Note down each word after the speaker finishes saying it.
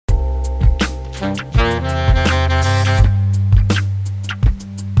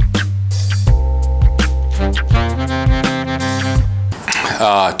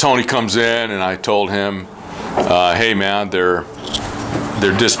Tony comes in and I told him, hey man, they're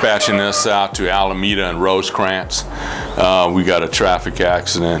dispatching us out to Alameda and Rosecrans. We got a traffic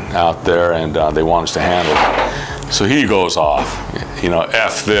accident out there and they want us to handle it. So he goes off, you know,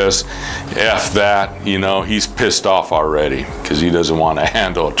 F this, F that, you know, he's pissed off already because he doesn't want to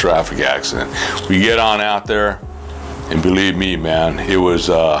handle a traffic accident. We get on out there and believe me, man, it was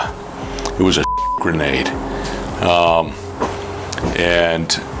a grenade.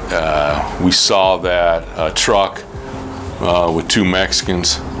 We saw that truck with two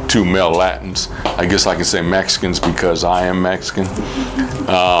Mexicans, two male Latins. I guess I can say Mexicans because I am Mexican.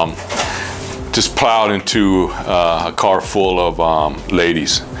 Just plowed into a car full of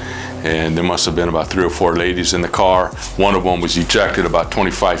ladies. And there must have been about 3 or 4 ladies in the car. One of them was ejected about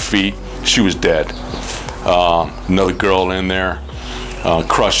 25 feet. She was dead. Another girl in there,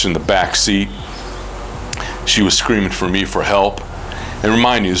 crushed in the back seat. She was screaming for me for help. And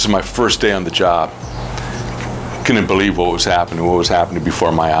remind you, this is my first day on the job. Couldn't believe what was happening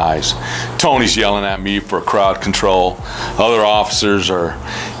before my eyes. Tony's yelling at me for crowd control. Other officers are,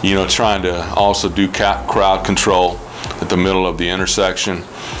 you know, trying to also do crowd control at the middle of the intersection.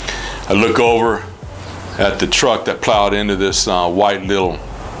 I look over at the truck that plowed into this white little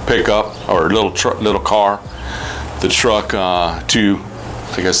pickup or little car. The truck,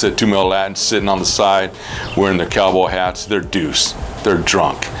 like I said, 2 male Latins sitting on the side wearing their cowboy hats. They're deuce. They're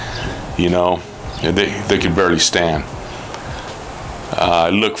drunk, you know. They could barely stand. I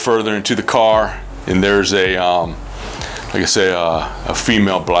look further into the car, and there's a, like I say, a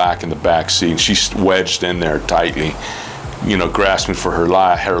female black in the back seat. She's wedged in there tightly, you know, grasping for her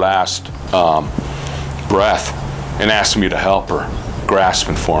last breath, and asking me to help her,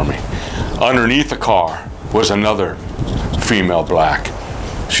 grasping for me. Underneath the car was another female black.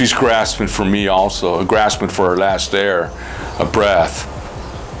 She's grasping for me also, grasping for her last air, a breath,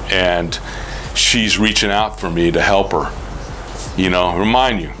 and she's reaching out for me to help her. You know,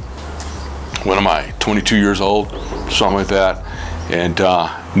 remind you, what am I, 22 years old, something like that, and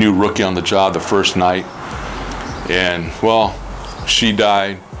new rookie on the job the first night. And well, she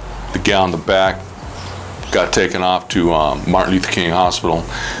died. The gal in the back got taken off to Martin Luther King Hospital.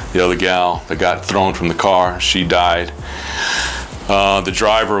 The other gal that got thrown from the car, she died. The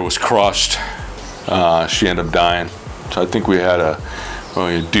driver was crushed. She ended up dying. So I think we had a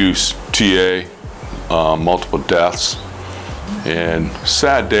deuce TA, multiple deaths, and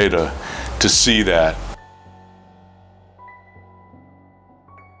sad day to see that.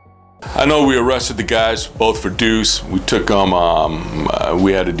 I know we arrested the guys both for deuce. We took them.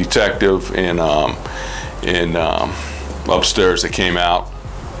 We had a detective in upstairs that came out.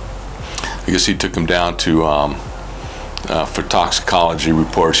 I guess he took them down to for toxicology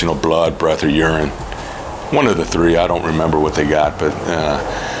reports. You know, blood, breath, or urine. One of the 3. I don't remember what they got, but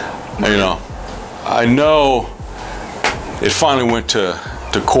you know, I know it finally went to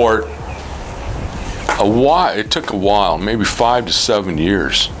court. It took a while, maybe 5 to 7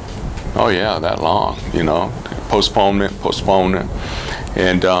 years. Oh yeah, that long, you know, postponement,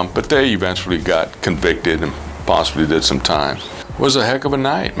 and but they eventually got convicted and possibly did some time. It was a heck of a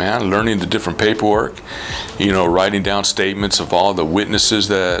night, man, learning the different paperwork, you know, writing down statements of all the witnesses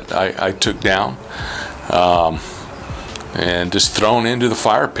that I took down, and just thrown into the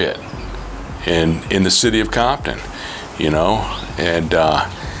fire pit in the city of Compton, you know, and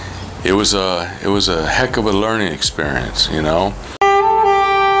it was a heck of a learning experience, you know.